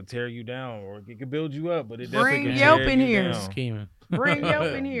Yelp could tear you down or it could build you up, but it bring definitely Yelp could tear in you here. down. Scheming. Bring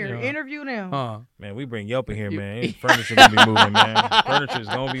Yelp in here. Interview them. Man, we bring Yelp in here, man. Furniture gonna be moving, man. Furniture's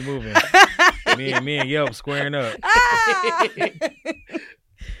gonna be moving. Me and Yelp squaring up.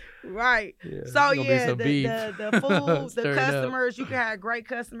 Right. Yeah, so the food, the customers, you can have great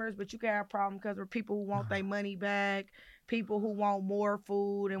customers, but you can have problems because there are people who want their money back. people who want more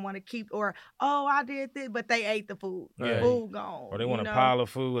food and want to keep, or I did this, but they ate the food. Yeah. Food gone. Or they want a pile of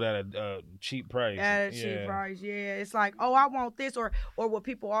food at a cheap price. At a cheap price, yeah. It's like, I want this, or what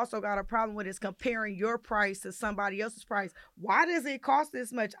people also got a problem with is comparing your price to somebody else's price. Why does it cost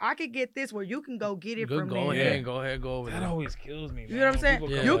this much? I could get this where you can go get it from there. Go ahead, go over that there. always kills me, man. You know what I'm saying?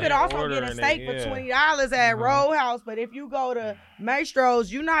 Yeah. You could also get a steak for $20 at Roadhouse, but if you go to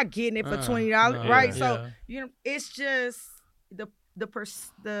Maestro's, you're not getting it for $20, right? So it's just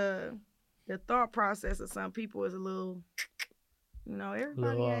the thought process of some people is a little,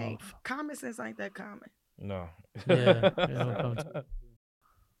 everybody ain't common sense ain't that common. No. Yeah.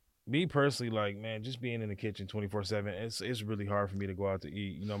 Me personally, like, man, just being in the kitchen 24/7, it's really hard for me to go out to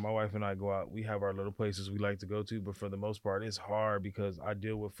eat. You know, my wife and I go out. We have our little places we like to go to, but for the most part, it's hard because I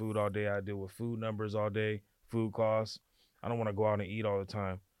deal with food all day. I deal with food numbers all day, food costs. I don't want to go out and eat all the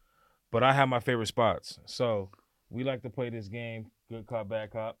time. But I have my favorite spots. So we like to play this game, good cop,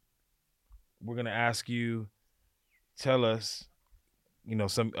 bad cop. We're going to ask you, tell us,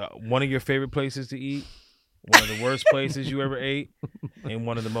 some one of your favorite places to eat, one of the worst places you ever ate, and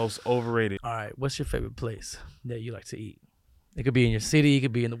one of the most overrated. All right, what's your favorite place that you like to eat? It could be in your city, it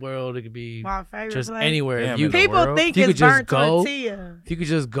could be in the world, it could be my favorite just place. Anywhere. Damn, people think it's burnt tortilla. If you could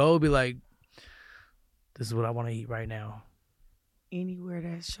just go, be like, this is what I want to eat right now. Anywhere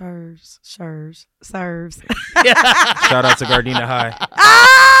that serves. Shout out to Gardena High.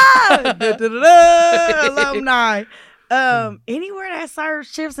 Alumni. Anywhere that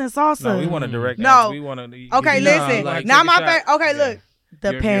serves chips and salsa. No, we want to direct. No, we want to. Okay, listen. Like, not my favorite. Okay, look,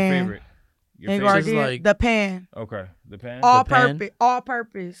 the your pan. favorite. Your In favorite. Gardena, like- the pan. Okay, the pan. All The pan? purpose. All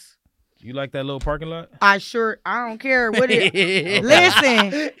purpose. You like that little parking lot? I don't care what it.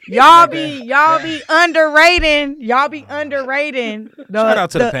 Listen, y'all be underrating. Y'all be underrating. Shout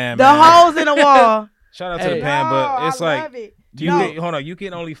out to the pan, The man. holes in the wall. Shout out to the pan, but it's I like. love it. Hold on, you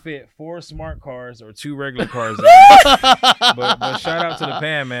can only fit 4 smart cars or 2 regular cars. but shout out to the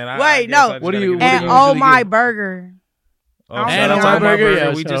pan, man. What do you And usually my get? burger. Oh, And shout out Oh to My Oh My Burger, Burger. yeah,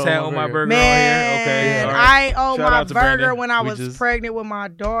 We shout just out had Oh Oh My My Burger. Burger on here. Okay, Man, all right. I owe Shout my out to burger Brandon. when I We was just- pregnant with my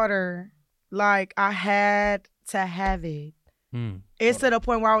daughter. Like, I had to have it. It's to the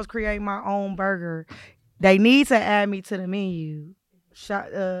point where I was creating my own burger. They need to add me to the menu.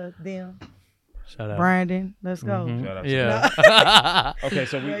 Them. Shout out. Brandon, let's go. Mhm. Shout out to Yeah. Okay,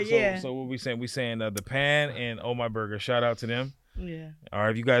 Yeah. so what we saying? We saying the pan and Oh My Burger. Shout out to them. Yeah. All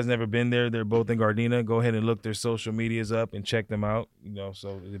right, if you guys never been there, they're both in Gardena. Go ahead and look their social medias up and check them out.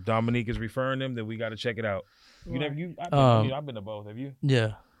 So if Dominique is referring them, then we got to check it out. I've been to both. Have you?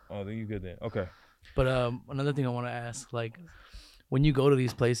 Yeah. Oh, then you good then. Okay. But another thing I want to ask, like, when you go to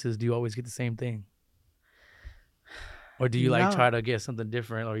these places, do you always get the same thing? Or do you No. try to get something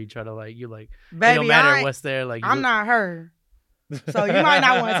different, or you try to it Baby, don't matter what's there. Like, I'm not her. So you might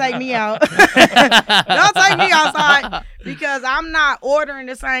not want to take me out. Don't take me outside because I'm not ordering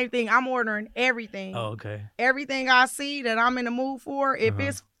the same thing. I'm ordering everything. Oh, okay. Everything I see that I'm in the mood for. If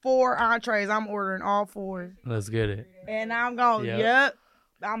it's 4 entrees, I'm ordering all 4. Let's get it. And I'm going, Yep. yep.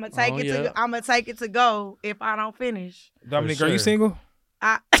 I'm gonna take it yep. to. I'm gonna take it to go if I don't finish. Dominique, For are you sure. single?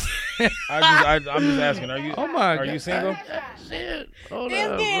 I'm just asking. Are you? Oh my Are you single? Shit. Hold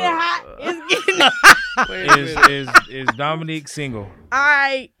It's up, getting bro. hot. It's getting hot. Wait a minute. Is Dominique single?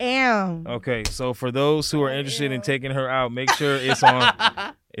 I am. Okay, so for those who are interested in taking her out, make sure it's on.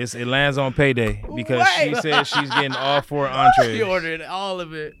 It lands on payday because she Wait. said she's getting all 4 entrees. She ordered all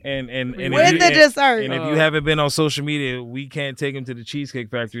of it. And With if you, the dessert. and if you haven't been on social media, we can't take him to the Cheesecake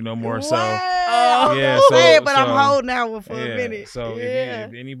Factory no more. So Wow. Yeah, Hey, so- but I'm so- holding out one for a yeah. minute. So yeah.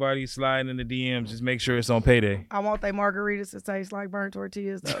 if anybody's sliding in the DMs, just make sure it's on payday. I want they margaritas to taste like burnt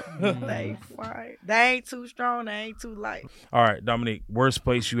tortillas though. They fine. They ain't too strong. They ain't too light. All right, Dominique, worst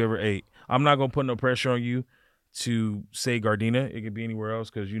place you ever ate. I'm not gonna put no pressure on you to say Gardena. It could be anywhere else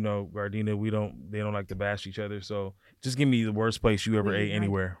because Gardena, they don't like to bash each other. So just give me the worst place you ever ate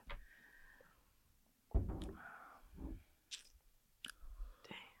anywhere.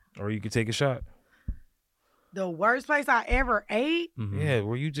 Or you could take a shot. The worst place I ever ate? Yeah,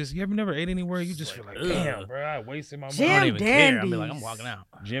 where you ever never ate anywhere, you just feel like, damn, bro, I wasted my money. Jim I don't even care. I'll be Dandies. like, I'm walking out.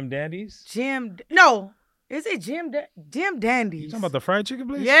 Jim Dandies? No. Is it Jim Dandies? You talking about the fried chicken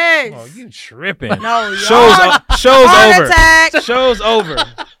place? Yes. Oh, you tripping. No, Show's Heart over. attack. Show's over.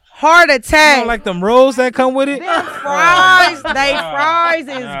 Heart You attack. don't like them rolls that come with it? Them fries. They fries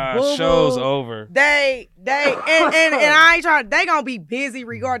is boo-boo. Show's over. They and I ain't trying. They gonna be busy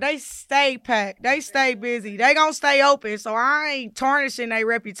regard. They stay packed. They stay busy. They gonna stay open. So I ain't tarnishing their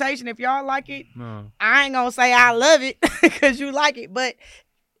reputation. If y'all like it, No. I ain't gonna say I love it because you like it. But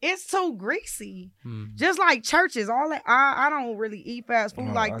it's too greasy. Mm. Just like churches, all that. I don't really eat fast food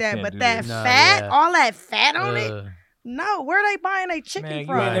No, like I that, can't but do that this. Nah, fat, yeah. all that fat on it. Uh, No, where they buying their chicken Man, you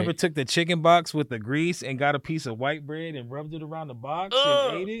from? ain't never Right. took the chicken box with the grease and got a piece of white bread and rubbed it around the box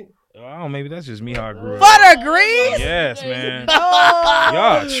and ate it? Oh, I don't know, maybe that's just me how I grew For up. the grease? Yes, man. No.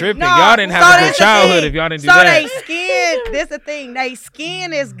 Y'all tripping. No, Y'all didn't have so a good this the childhood thing. if y'all didn't do So that. they skin, this the thing, they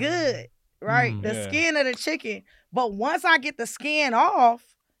skin is good, right? Mm. The Yeah. skin of the chicken. But once I get the skin off,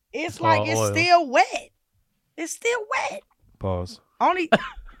 it's It's like all it's oil. still wet. It's still wet. Pause. Only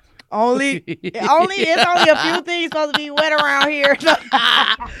it's only a few things supposed to be wet around here.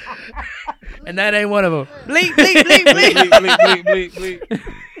 And that ain't one of them. Bleep, bleep, bleep, Bleep, bleep. bleep, bleep, bleep, bleep,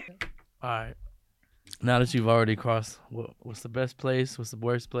 bleep. All right. Now that you've already crossed, what's the best place? What's the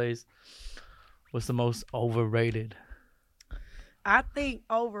worst place? What's the most overrated? I think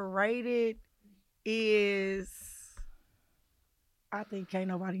overrated is, I think can't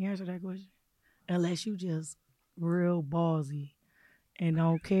nobody answer that question unless you just real ballsy and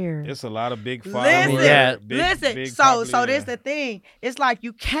don't care. It's a lot of big Listen, followers. Yeah. listen. So this the thing. It's like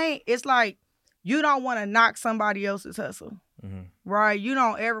you can't. It's like you don't want to knock somebody else's hustle, right? You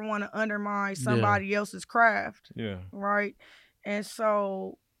don't ever want to undermine somebody else's craft, Yeah. right? And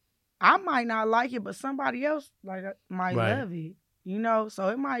so I might not like it, but somebody else might Right. love it. You know, so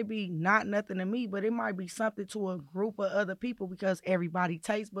it might be not nothing to me, but it might be something to a group of other people because everybody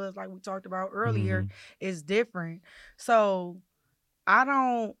taste buds, like we talked about earlier, is different. So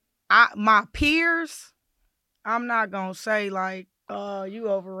my peers, I'm not gonna say like, you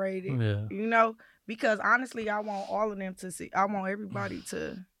overrated, Yeah. you know, because honestly, I want all of them to see. I want everybody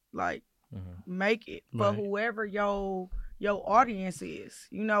to like make it for Right. whoever your audience is,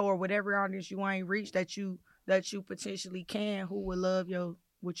 you know, or whatever audience you ain't reached that you potentially can, who would love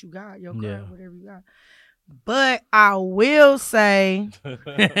what you got, your craft, whatever you got. But I will say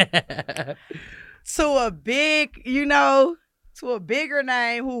to a big, you know, to a bigger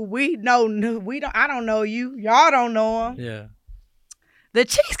name who I don't know you, y'all don't know him. Yeah. The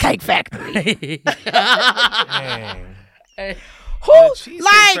Cheesecake Factory. Dang. Who, The Cheesecake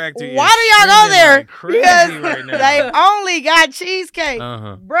like, Factory why is do y'all go trending there? like crazy Because right now. they only got cheesecake.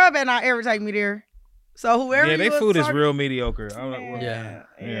 Uh-huh. Bruh better not ever take me there. So whoever Yeah, you their was food is talking- real mediocre. Yeah.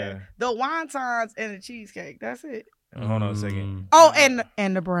 Yeah. The wontons and the cheesecake. That's it. Hold on a second. Oh,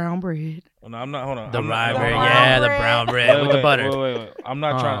 and the brown bread. Oh, no, I'm not. Hold on. The I'm not- rye the bread. brown Yeah, the bread. brown bread with the butter. Wait. I'm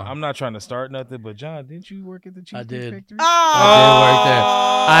not trying. I'm not trying to start nothing. But John, didn't you work at the Cheesecake did. Factory?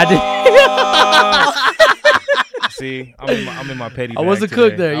 I did work there. See, I'm in my petty bag. I was a today.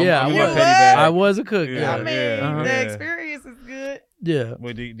 cook there. I'm Yeah, in You my was? petty bag. I was a cook. Yeah. Yeah. I mean, yeah. the experience is good. Yeah.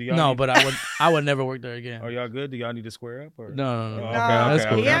 Wait, do y'all No, need- but I would never work there again. Are y'all good? Do y'all need to square up? Or? No. Oh, okay, That's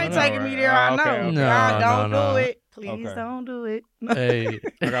cool. He ain't okay, taking me alright. there. I know. Okay. No, God, don't no. do it. Please Okay. don't do it. Hey.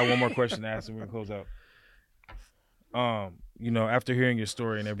 I got one more question to ask and we're gonna close out. You know, after hearing your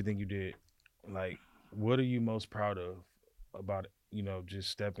story and everything you did, like, what are you most proud of about, you know, just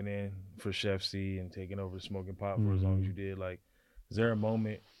stepping in for Chef C and taking over the smoking pot for as long as you did? Like, is there a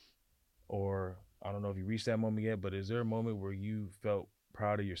moment, or I don't know if you reached that moment yet, but is there a moment where you felt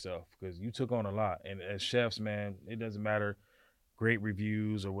proud of yourself? Because you took on a lot. And as chefs, man, it doesn't matter great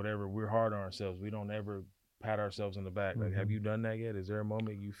reviews or whatever. We're hard on ourselves. We don't ever pat ourselves on the back. Like, have you done that yet? Is there a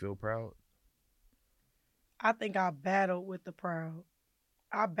moment you feel proud? I think I battled with the proud.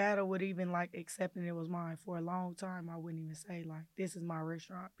 I battled with even like accepting it was mine. For a long time, I wouldn't even say like, this is my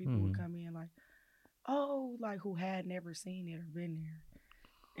restaurant. People would come in like, oh, like who had never seen it or been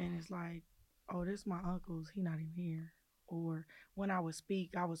there. And it's like, oh, this is my uncle's. He not even here. Or when I would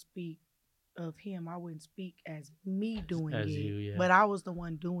speak of him. I wouldn't speak as me doing As it. you, yeah. But I was the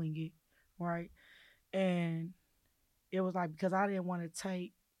one doing it, right? And it was like, because I didn't want to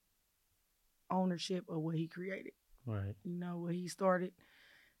take ownership of what he created. Right. You know, what he started.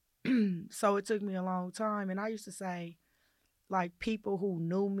 So it took me a long time. And I used to say, like, people who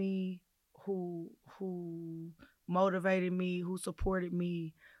knew me, who motivated me, who supported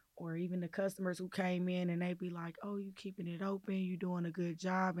me, or even the customers who came in and they'd be like, oh, you keeping it open, you doing a good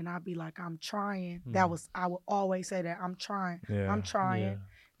job. And I'd be like, I'm trying. I would always say that, I'm trying. Yeah. I'm trying. Yeah.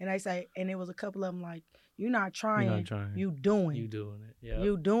 And they say, and it was a couple of them like, you're not trying. You're not trying. You doing. You doing it. Yeah.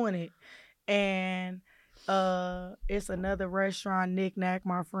 You doing it. And it's another restaurant, Knick Knack,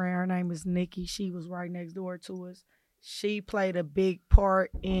 my friend. Her name is Nikki. She was right next door to us. She played a big part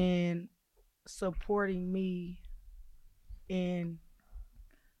in supporting me in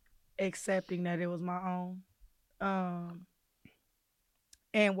accepting that it was my own.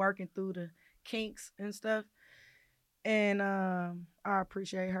 And working through the kinks and stuff. And I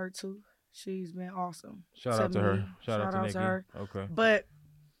appreciate her too. She's been awesome. Shout out to her. me. Shout out to Nikki. her. Okay. But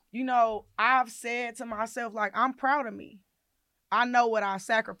you know, I've said to myself, like, I'm proud of me. I know what I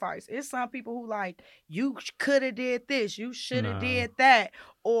sacrificed. It's some people who like, you could have did this, you should have did that,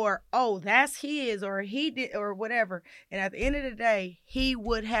 or oh, that's his, or he did, or whatever. And at the end of the day, he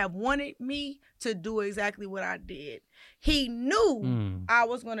would have wanted me to do exactly what I did. He knew I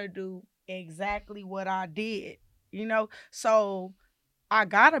was gonna do exactly what I did, you know? So I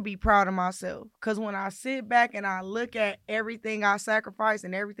gotta be proud of myself. Cause when I sit back and I look at everything I sacrificed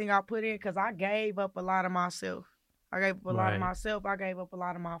and everything I put in, cause I gave up a lot of myself. I gave up a lot of myself. I gave up a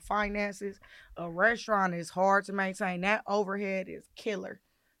lot of my finances. A restaurant is hard to maintain. That overhead is killer.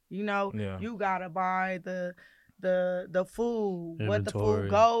 You know, you gotta buy the food, inventory, what the food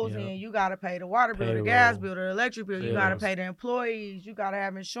goes in. You gotta pay the water bill, the gas bill, the electric bill. You gotta pay the employees. You gotta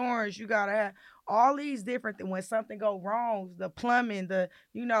have insurance. You gotta have all these different things. When something go wrong, the plumbing,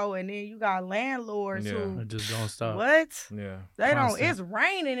 you know, and then you got landlords who just don't stop. What? Yeah, they don't. It's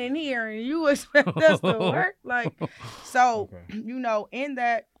raining in here, and you expect us to work like so. You know, in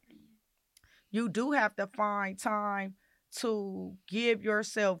that, you do have to find time to give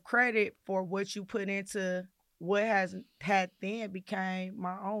yourself credit for what you put into what had then became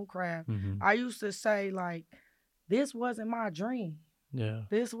my own craft. I used to say, like, this wasn't my dream. Yeah.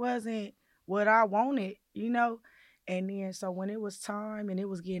 This wasn't what I wanted, you know? And then, so when it was time and it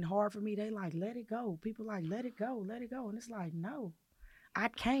was getting hard for me, they like, let it go. People like, let it go, let it go. And it's like, no, I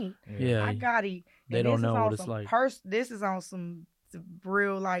can't. Yeah. I got it. They don't know what it's like. This is on some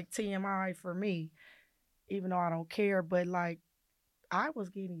real, like, TMI for me, even though I don't care. But, like, I was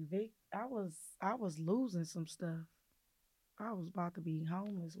getting evicted. I was losing some stuff. I was about to be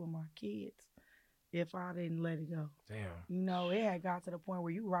homeless with my kids if I didn't let it go. Damn. You know, it had got to the point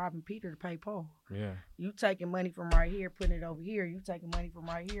where you robbing Peter to pay Paul. Yeah. You taking money from right here, putting it over here. You taking money from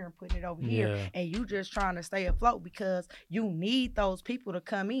right here and putting it over here. And you just trying to stay afloat because you need those people to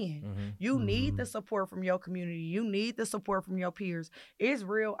come in. You need the support from your community. You need the support from your peers. It's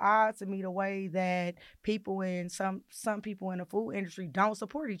real odd to me the way that people in some people in the food industry don't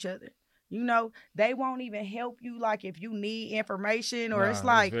support each other. You know, they won't even help you, like, if you need information, or it's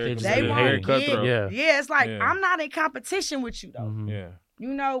like they won't get. Yeah, it's like, I'm not in competition with you, though. Yeah.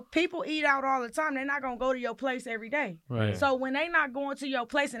 You know, people eat out all the time. They're not going to go to your place every day. Right. So when they not going to your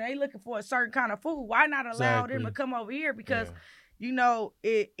place and they looking for a certain kind of food, why not allow them to come over here? Because, you know,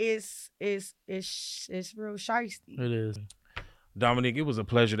 it's real shiesty. It is. Dominique, it was a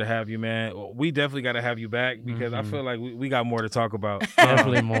pleasure to have you, man. We definitely got to have you back because I feel like we got more to talk about.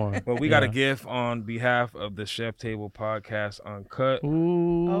 Definitely more. But we got a gift on behalf of the Chef Table Podcast Uncut.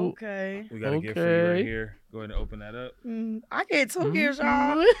 Ooh. Okay. We got a gift for you right here. Go ahead and open that up. I get 2 gifts,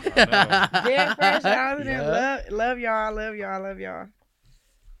 y'all. Dead fresh, y'all. Love y'all. Love y'all. Love y'all.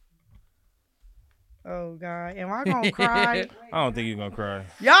 Oh, God. Am I going to cry? I don't think you're going to cry.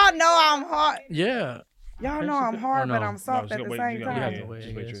 Y'all know I'm hot. Yeah. Y'all know I'm hard, but I'm soft at the same time. You have to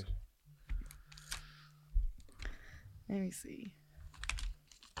wait, Let me see.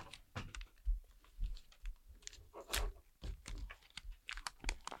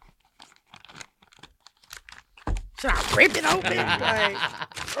 Should I rip it open?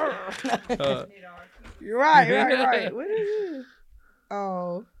 You're right. What is this?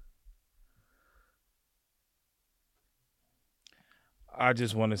 Oh. I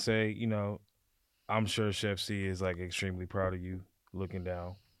just want to say, you know, I'm sure Chef C is, like, extremely proud of you looking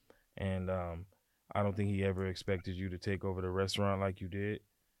down. And I don't think he ever expected you to take over the restaurant like you did.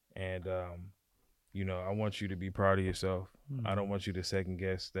 And, you know, I want you to be proud of yourself. I don't want you to second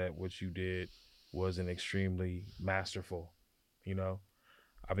guess that what you did wasn't extremely masterful. You know,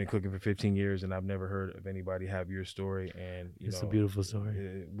 I've been cooking for 15 years and I've never heard of anybody have your story. And, it's a beautiful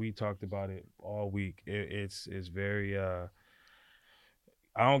story. We talked about it all week. It's very,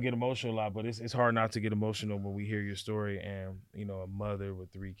 I don't get emotional a lot, but it's hard not to get emotional when we hear your story and, you know, a mother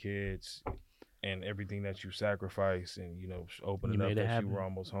with 3 kids and everything that you sacrificed and, you know, opening up that you were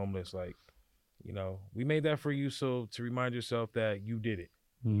almost homeless. Like, you know, we made that for you so to remind yourself that you did it.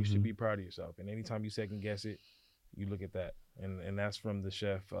 You should be proud of yourself. And anytime you second guess it, you look at that. And that's from the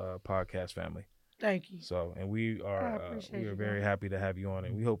Chef Podcast family. Thank you. So, and we are very happy to have you on,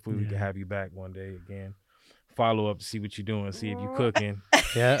 and we hopefully we can have you back one day again. Follow up to see what you're doing, see if you're cooking.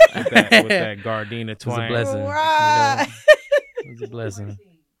 Yeah, with that Gardena twang. It was a blessing. Right. It was a blessing.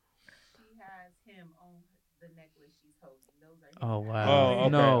 She has him on the necklace she's holding. Oh wow! Oh, okay.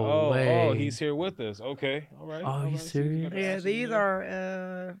 No way! Oh, he's here with us. Okay, all right. Oh, you serious? Yeah,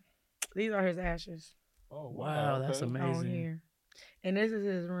 these are his ashes. Oh wow, okay. That's amazing. On here. And this is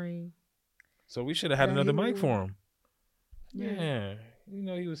his ring. So we should have had another mic for him. Yeah. You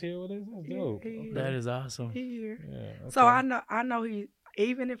know he was here with us. That's dope. That is awesome. He here. Yeah. Okay. So I know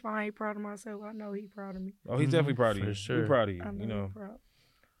Even if I ain't proud of myself, I know he proud of me. Oh, he's definitely proud of For you. sure. We're proud of you. I know You know, he proud.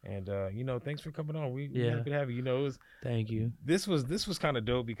 and thanks for coming on. We Yeah. happy to have you. You know, it was, Thank you. this was kind of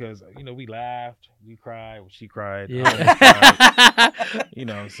dope because we laughed, we cried, she cried. I Yeah.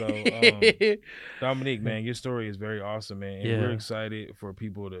 almost cried. So Dominique, man, your story is very awesome, man, and we're Yeah. excited for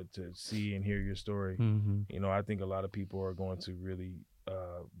people to see and hear your story. Mm-hmm. I think a lot of people are going to really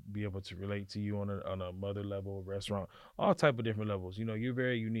be able to relate to you on a mother level, restaurant, all type of different levels. You're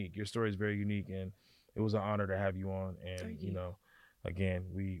very unique. Your story is very unique, and it was an honor to have you on. And Thank you. Again,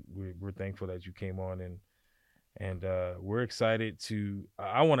 we're thankful that you came on, and we're excited to.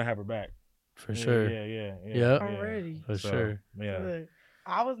 I want to have her back For sure. Yeah. I'm ready. For sure. Yeah. Look,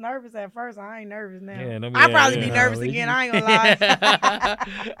 I was nervous at first. I ain't nervous now. Yeah, no, I'll probably yeah. be nervous No, again. I ain't gonna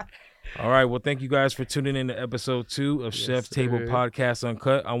lie. All right. Well, thank you guys for tuning in to episode 2 of Yes, Chef Table sir. Podcast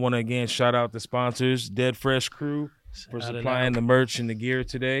Uncut. I want to again shout out the sponsors, Dead Fresh Crew, for Shout it supplying out. the merch and the gear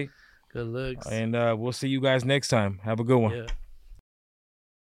today. Good looks. And we'll see you guys next time. Have a good one. Yeah.